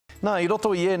Nā, i roto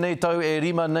i nei tau e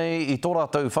rima nei i tō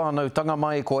rātou whānau tanga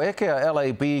mai ko eke a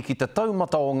L.A.B ki te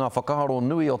taumata o ngā whakaharo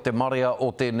nui o te marea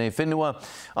o tēnei whenua.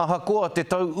 Aha koa te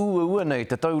tau ua nei,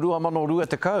 te tau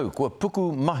 2020, kua puku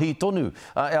mahi tonu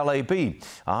a L.A.B.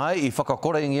 Ai, i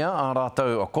whakakorengia a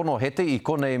rātou a kono hete i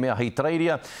konei mea hei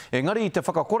treiria. Engari i te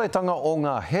whakakoretanga o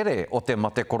ngā here o te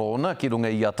mate korona ki runga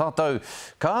i a tātou.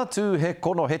 Ka tū he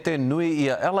kono hete nui i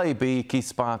a L.A.B ki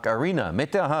Spark Arena. Me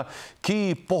te aha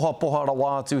ki poha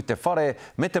rawa atu te whare,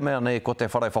 me te mea nei ko te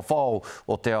whare whawhao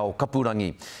o te ao kapurangi.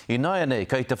 I naia nei,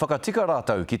 kei te whakatika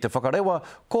rātou ki te whakarewa,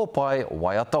 ko pai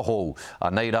waiata hou. A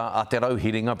nei rā a te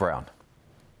Rauhiringa Brown.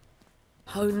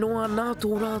 Hau noa nā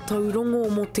tō rātou rongo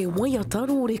mo te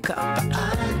Aotearoa reka.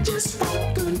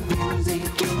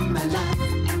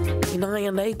 I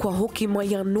naia nei, kua hoki mai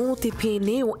anō te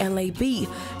pēne o L.A.B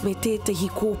me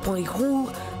tētahi kōpai hou,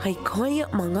 hei kai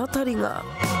mangataringa.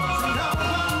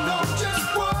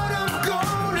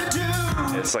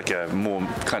 It's like a more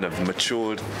kind of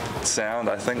matured sound,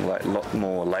 I think, like a lot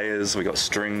more layers. We got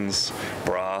strings,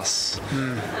 brass,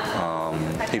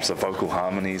 heaps of vocal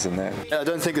harmonies in that. I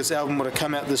don't think this album would have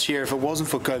come out this year if it wasn't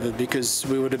for COVID, because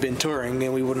we would have been touring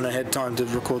and we wouldn't have had time to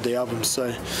record the album.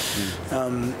 So,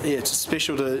 yeah, it's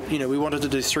special to, we wanted to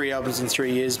do 3 albums in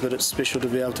 3 years, but it's special to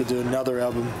be able to do another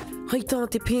album. Hei tā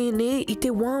te pēne i te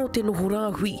wā o te noho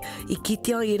rāhui, i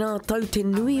kitea i rātou te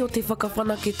nui o te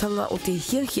whakawhanaketanga o te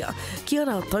hiahia ki a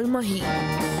rātou mahi.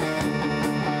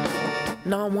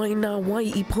 Nā wai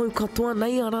i pau katoa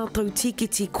nei a rātou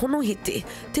tikiti kono hete,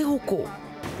 te hoko.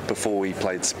 Before we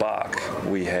played Spark,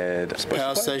 we had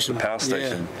Power Station. The Power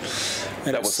Station.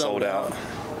 Yeah. That was sold out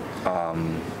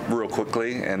real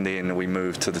quickly, and then we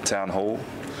moved to the Town Hall.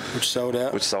 Which sold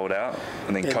out.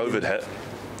 And then COVID hit.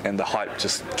 And the hype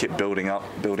just kept building up,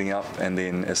 and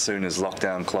then as soon as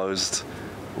lockdown closed,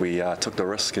 we took the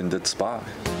risk and did Spark.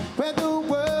 Where the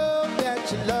world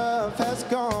that you love has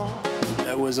gone.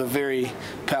 It was a very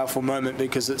powerful moment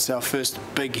because it's our first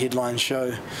big headline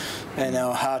show, and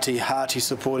our hearty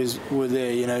supporters were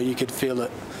there. You could feel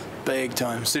it big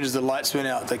time. As soon as the lights went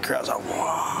out, the crowd's like,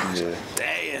 wow, yeah.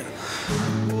 Damn.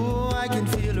 Oh, I can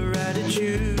feel it right at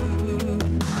you.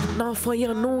 Nā whai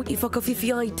anō i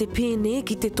whakawhiwhi ai te pēne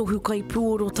ki te tohu kai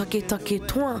puoro take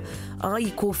toa,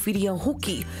 ai ko whiria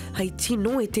hoki, hei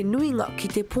tino e te nuinga ki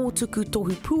te pōtuku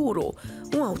tohu puoro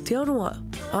o Aotearoa.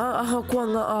 Aha koa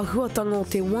ngā āhuatanga o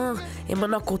te wā, e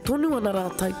manako tonu ana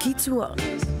rātou ki tua.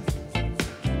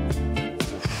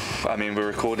 I mean, we're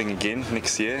recording again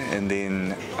next year, and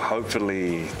then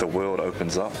hopefully the world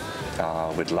opens up.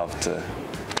 We'd love to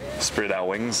spread our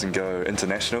wings and go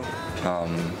international.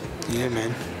 Yeah,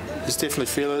 man. There's definitely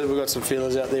feelers. We've got some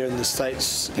feelers out there in the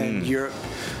States and Europe.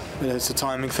 It's a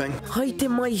timing thing. Hei te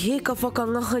mai he ka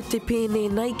whakangaha te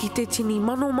pēne nei ki te tini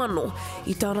mano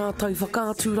i tā rātou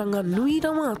whakāturanga nui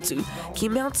rawa atu ki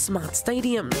Mount Smart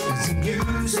Stadium.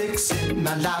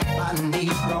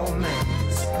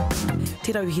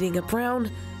 Te Rauhiringa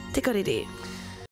Brown, te Karere.